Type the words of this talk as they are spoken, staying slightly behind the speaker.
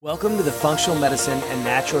Welcome to the Functional Medicine and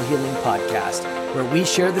Natural Healing Podcast, where we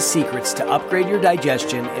share the secrets to upgrade your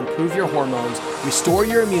digestion, improve your hormones, restore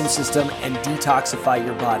your immune system, and detoxify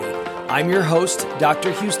your body. I'm your host,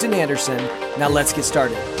 Dr. Houston Anderson. Now let's get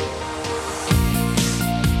started.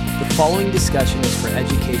 The following discussion is for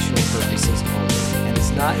educational purposes only and is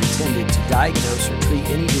not intended to diagnose or treat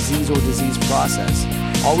any disease or disease process.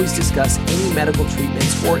 Always discuss any medical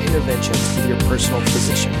treatments or interventions with your personal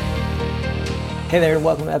physician. Hey there, and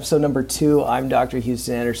welcome to episode number 2. I'm Dr.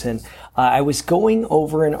 Houston Anderson. I was going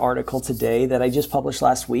over an article today that I just published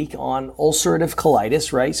last week on ulcerative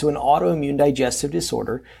colitis, right? So an autoimmune digestive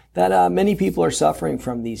disorder that many people are suffering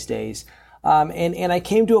from these days. And I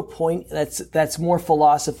came to a point that's more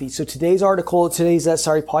philosophy. So today's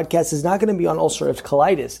podcast is not going to be on ulcerative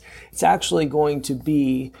colitis. It's actually going to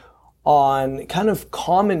be on kind of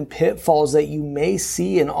common pitfalls that you may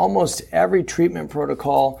see in almost every treatment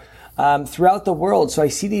protocol throughout the world. So I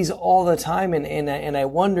see these all the time, and I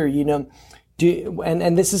wonder,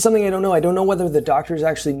 and this is something I don't know. I don't know whether the doctors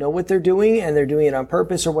actually know what they're doing and they're doing it on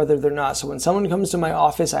purpose or whether they're not. So when someone comes to my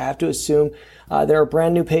office, I have to assume they're a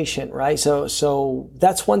brand new patient, right? So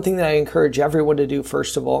that's one thing that I encourage everyone to do.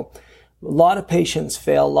 First of all, a lot of patients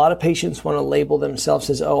fail. A lot of patients want to label themselves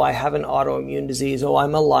as, oh, I have an autoimmune disease. Oh,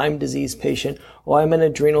 I'm a Lyme disease patient. Oh, I'm an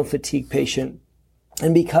adrenal fatigue patient.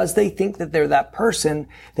 And because they think that they're that person,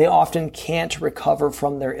 they often can't recover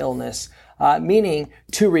from their illness. Meaning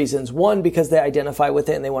 2 reasons. 1, because they identify with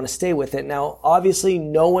it and they want to stay with it. Now, obviously,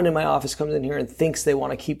 no one in my office comes in here and thinks they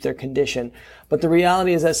want to keep their condition. But the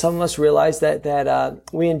reality is that some of us realize that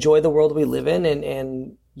we enjoy the world we live in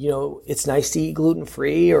and it's nice to eat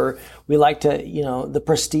gluten-free, or we like to, the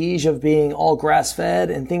prestige of being all grass-fed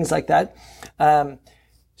and things like that.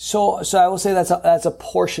 So I will say that's a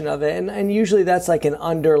portion of it. And usually that's like an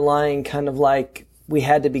underlying kind of like we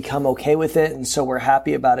had to become okay with it. And so we're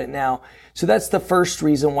happy about it now. So that's the first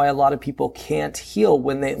reason why a lot of people can't heal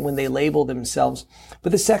when they label themselves.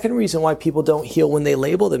 But the second reason why people don't heal when they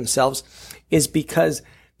label themselves is because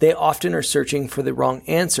they often are searching for the wrong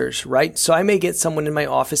answers, right? So I may get someone in my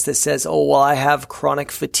office that says, oh, well, I have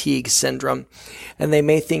chronic fatigue syndrome. And they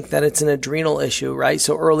may think that it's an adrenal issue, right?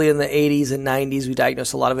 So early in the 80s and 90s, we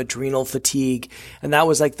diagnosed a lot of adrenal fatigue. And that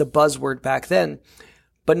was like the buzzword back then.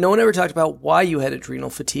 But no one ever talked about why you had adrenal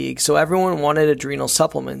fatigue. So everyone wanted adrenal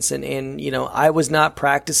supplements. And I was not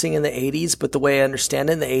practicing in the 80s, but the way I understand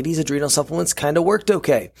it, in the 80s, adrenal supplements kind of worked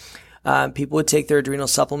okay. People would take their adrenal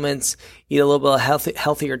supplements, eat a little bit of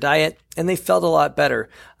healthier diet, and they felt a lot better.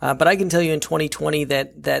 But I can tell you in 2020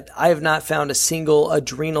 that I have not found a single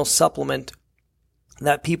adrenal supplement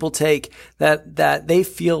that people take that they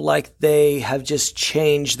feel like they have just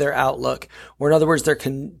changed their outlook, or in other words, their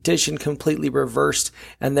condition completely reversed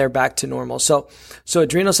and they're back to normal. So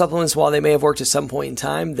adrenal supplements, while they may have worked at some point in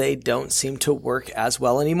time, they don't seem to work as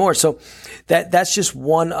well anymore. So that's just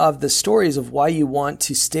one of the stories of why you want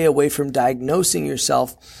to stay away from diagnosing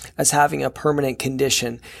yourself as having a permanent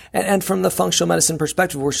condition. And from the functional medicine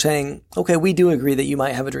perspective, we're saying, okay, we do agree that you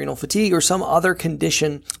might have adrenal fatigue or some other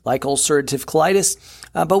condition like ulcerative colitis.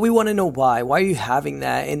 But we want to know why. Why are you having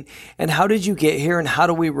that? And how did you get here? And how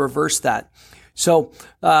do we reverse that? So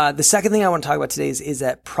the second thing I want to talk about today is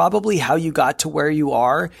that probably how you got to where you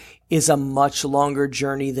are is a much longer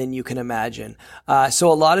journey than you can imagine. So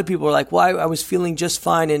a lot of people are like, well, I was feeling just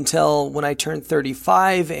fine until when I turned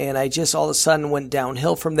 35, and I just all of a sudden went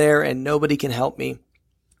downhill from there and nobody can help me.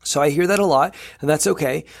 So I hear that a lot, and that's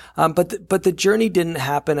okay. But the journey didn't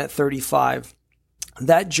happen at 35.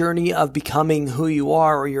 That journey of becoming who you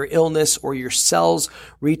are, or your illness, or your cells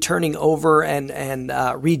returning over and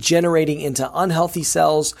regenerating into unhealthy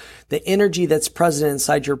cells, the energy that's present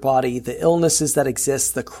inside your body, the illnesses that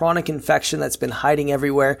exist, the chronic infection that's been hiding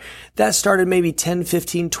everywhere, that started maybe 10,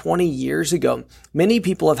 15, 20 years ago. Many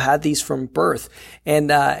people have had these from birth.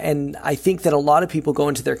 And I think that a lot of people go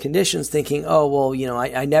into their conditions thinking, oh, well,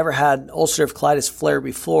 I never had ulcerative colitis flare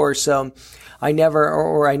before, so I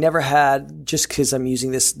never had, just because I'm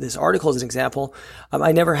using this article as an example,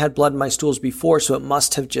 I never had blood in my stools before, so it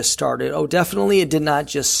must have just started. Oh, definitely it did not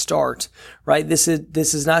just start, right? This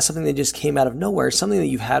is not something that just came out of nowhere. It's something that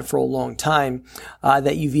you've had for a long time,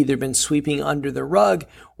 that you've either been sweeping under the rug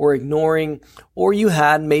or ignoring, or you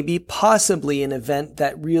had maybe possibly an event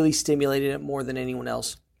that really stimulated it more than anyone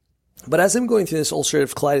else. But as I'm going through this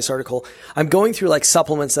ulcerative colitis article, I'm going through like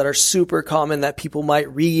supplements that are super common that people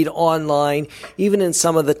might read online, even in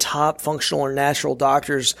some of the top functional or natural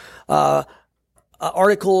doctors,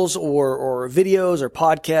 articles or videos or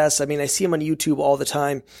podcasts. I mean, I see them on YouTube all the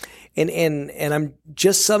time. And I'm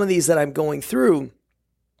just, some of these that I'm going through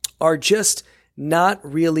are just not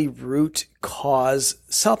really root cause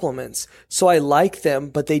supplements. So I like them,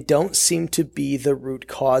 but they don't seem to be the root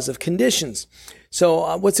cause of conditions.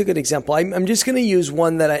 So what's a good example? I'm just going to use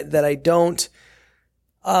one that I don't.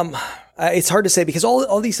 It's hard to say because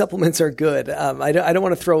all these supplements are good. I don't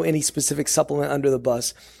want to throw any specific supplement under the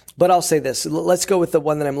bus, but I'll say this. Let's go with the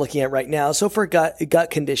one that I'm looking at right now. So for gut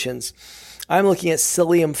conditions, I'm looking at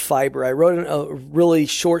psyllium fiber. I wrote a really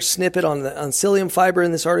short snippet on psyllium fiber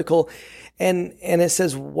in this article. And it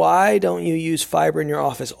says, why don't you use fiber in your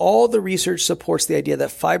office? All the research supports the idea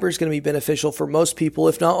that fiber is going to be beneficial for most people,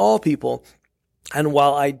 if not all people. And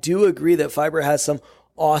while I do agree that fiber has some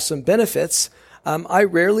awesome benefits, I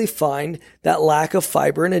rarely find that lack of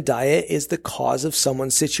fiber in a diet is the cause of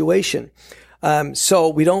someone's situation. So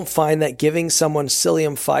we don't find that giving someone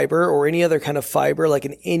psyllium fiber or any other kind of fiber like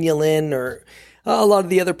an inulin or a lot of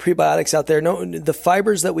the other prebiotics out there, no, the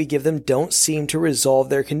fibers that we give them don't seem to resolve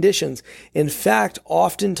their conditions. In fact,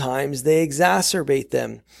 oftentimes they exacerbate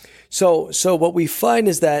them. So what we find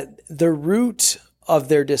is that the root of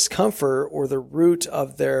their discomfort or the root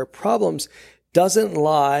of their problems doesn't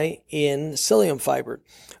lie in psyllium fiber.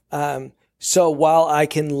 So while I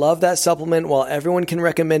can love that supplement, while everyone can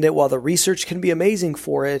recommend it, while the research can be amazing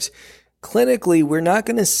for it, clinically, we're not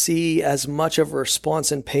going to see as much of a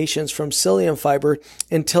response in patients from psyllium fiber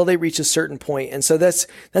until they reach a certain point. And so that's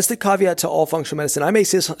the caveat to all functional medicine. I may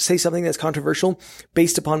say something that's controversial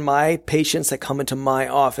based upon my patients that come into my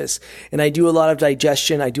office. And I do a lot of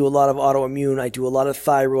digestion. I do a lot of autoimmune. I do a lot of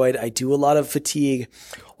thyroid. I do a lot of fatigue.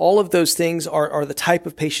 All of those things are the type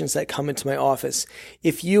of patients that come into my office.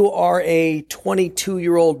 If you are a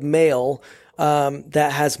 22-year-old male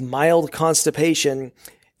that has mild constipation,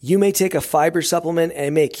 you may take a fiber supplement and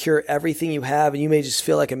it may cure everything you have and you may just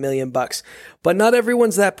feel like $1 million. But not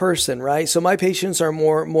everyone's that person, right? So my patients are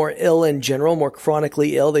more ill in general, more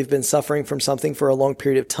chronically ill. They've been suffering from something for a long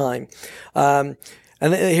period of time. And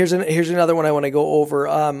here's another one I want to go over.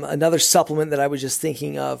 Another supplement that I was just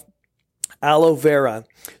thinking of. Aloe vera.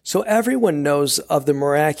 So everyone knows of the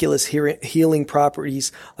miraculous healing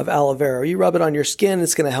properties of aloe vera. You rub it on your skin,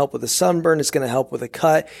 it's going to help with a sunburn, it's going to help with a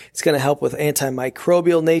cut, it's going to help with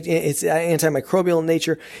antimicrobial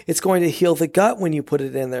nature. It's going to heal the gut when you put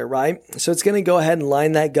it in there, right? So it's going to go ahead and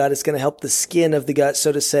line that gut. It's going to help the skin of the gut,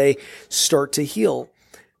 so to say, start to heal.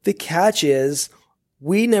 The catch is,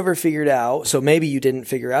 we never figured out, so maybe you didn't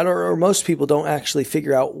figure out, or most people don't actually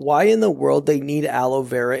figure out why in the world they need aloe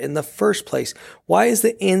vera in the first place. Why is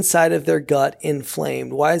the inside of their gut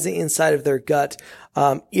inflamed? Why is the inside of their gut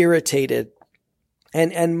irritated?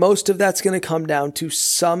 And most of that's going to come down to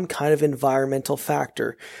some kind of environmental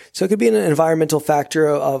factor. So it could be an environmental factor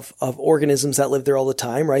of organisms that live there all the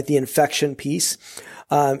time, right? The infection piece.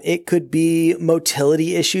 It could be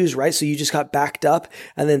motility issues, right? So you just got backed up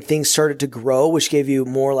and then things started to grow, which gave you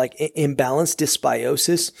more like imbalance,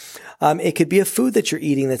 dysbiosis. It could be a food that you're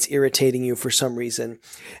eating that's irritating you for some reason.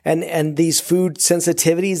 And these food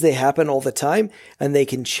sensitivities, they happen all the time and they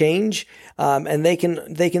can change. And they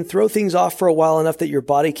can throw things off for a while enough that your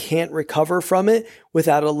body can't recover from it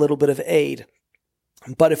without a little bit of aid.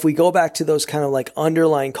 But if we go back to those kind of like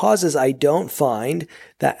underlying causes, I don't find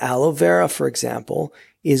that aloe vera, for example,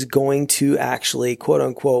 is going to actually, quote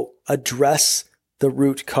unquote, address the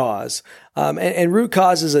root cause. And root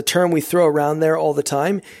cause is a term we throw around there all the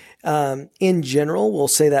time. In general, we'll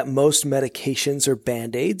say that most medications are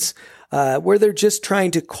Band-Aids, where they're just trying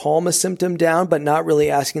to calm a symptom down, but not really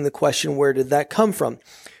asking the question, where did that come from?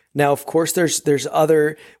 Now, of course,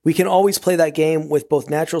 we can always play that game with both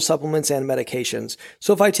natural supplements and medications.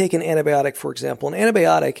 So if I take an antibiotic, for example, an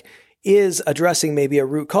antibiotic is addressing maybe a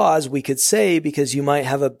root cause, we could say, because you might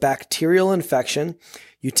have a bacterial infection.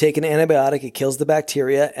 You take an antibiotic, it kills the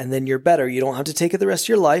bacteria, and then you're better. You don't have to take it the rest of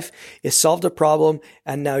your life. It solved a problem,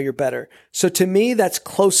 and now you're better. So to me, that's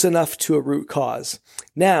close enough to a root cause.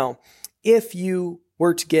 Now, if you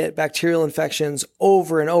were to get bacterial infections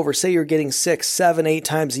over and over, say you're getting 6, 7, 8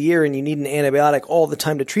 times a year and you need an antibiotic all the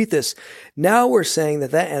time to treat this, now we're saying that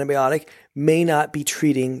antibiotic may not be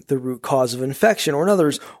treating the root cause of infection. Or in other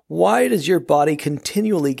words, why does your body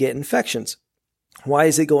continually get infections? Why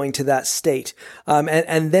is it going to that state?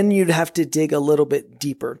 And then you'd have to dig a little bit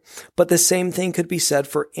deeper. But the same thing could be said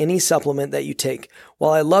for any supplement that you take.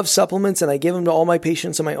 While I love supplements and I give them to all my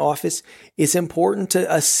patients in my office, it's important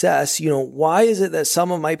to assess, why is it that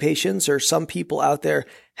some of my patients or some people out there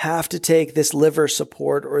have to take this liver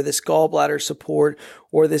support or this gallbladder support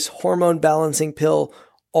or this hormone balancing pill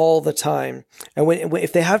all the time. And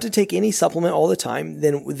if they have to take any supplement all the time,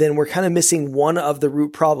 then we're kind of missing one of the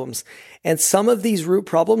root problems. And some of these root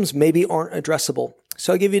problems maybe aren't addressable.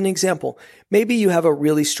 So I'll give you an example. Maybe you have a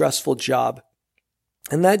really stressful job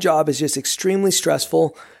And that job is just extremely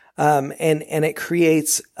stressful. And it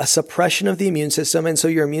creates a suppression of the immune system. And so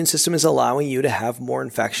your immune system is allowing you to have more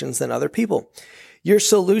infections than other people. Your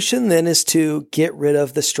solution then is to get rid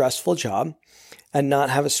of the stressful job and not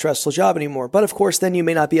have a stressful job anymore. But of course, then you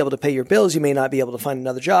may not be able to pay your bills. You may not be able to find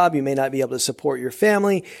another job. You may not be able to support your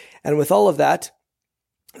family. And with all of that,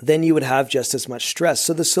 then you would have just as much stress.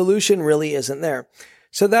 So the solution really isn't there.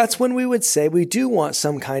 So that's when we would say we do want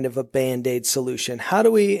some kind of a Band-Aid solution. How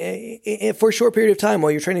do we, for a short period of time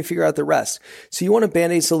while you're trying to figure out the rest? So you want a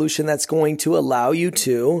Band-Aid solution that's going to allow you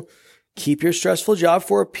to keep your stressful job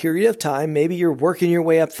for a period of time. Maybe you're working your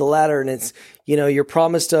way up the ladder and it's, you're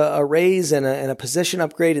promised a raise and a position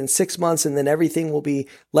upgrade in 6 months, and then everything will be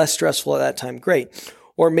less stressful at that time. Great.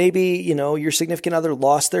 Or maybe, your significant other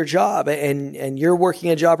lost their job and you're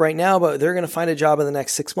working a job right now, but they're going to find a job in the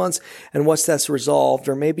next 6 months. And once that's resolved,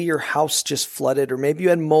 or maybe your house just flooded, or maybe you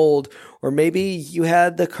had mold, or maybe you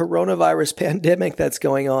had the coronavirus pandemic that's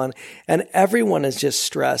going on, and everyone is just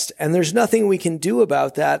stressed. And there's nothing we can do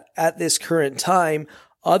about that at this current time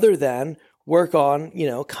other than work on,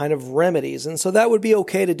 kind of remedies. And so that would be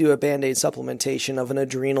okay to do a Band-Aid supplementation of an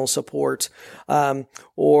adrenal support,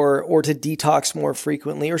 or to detox more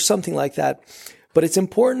frequently or something like that. But it's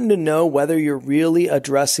important to know whether you're really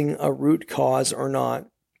addressing a root cause or not.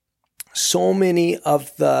 So many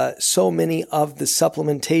of the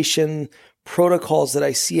supplementation protocols that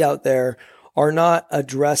I see out there are not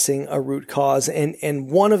addressing a root cause. And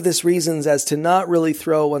one of this reasons as to not really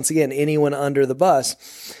throw, once again, anyone under the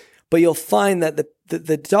bus. But you'll find that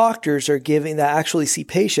the doctors are giving, that actually see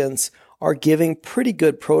patients, are giving pretty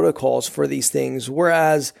good protocols for these things,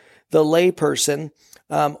 whereas the layperson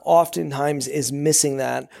oftentimes is missing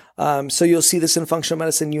that. So you'll see this in functional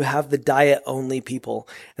medicine. You have the diet-only people.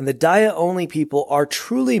 And the diet-only people are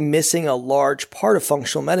truly missing a large part of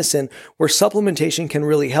functional medicine where supplementation can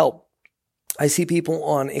really help. I see people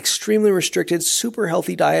on extremely restricted, super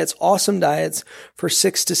healthy diets, awesome diets for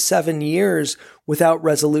 6 to 7 years without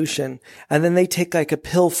resolution. And then they take like a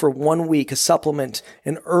pill for 1 week, a supplement,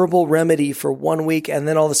 an herbal remedy for 1 week, and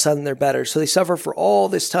then all of a sudden they're better. So they suffer for all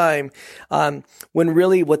this time, when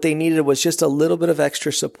really what they needed was just a little bit of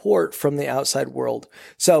extra support from the outside world.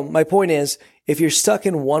 So my point is, if you're stuck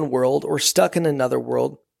in one world or stuck in another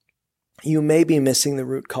world, you may be missing the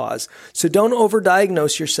root cause. So don't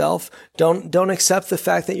overdiagnose yourself. Don't accept the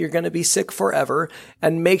fact that you're going to be sick forever,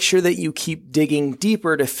 and make sure that you keep digging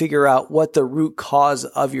deeper to figure out what the root cause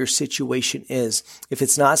of your situation is. If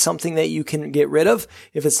it's not something that you can get rid of,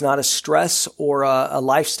 if it's not a stress or a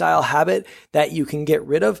lifestyle habit that you can get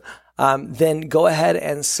rid of, then go ahead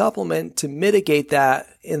and supplement to mitigate that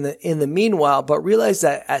in the meanwhile, but realize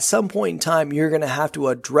that at some point in time, you're going to have to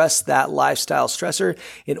address that lifestyle stressor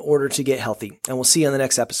in order to get healthy. And we'll see you on the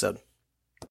next episode.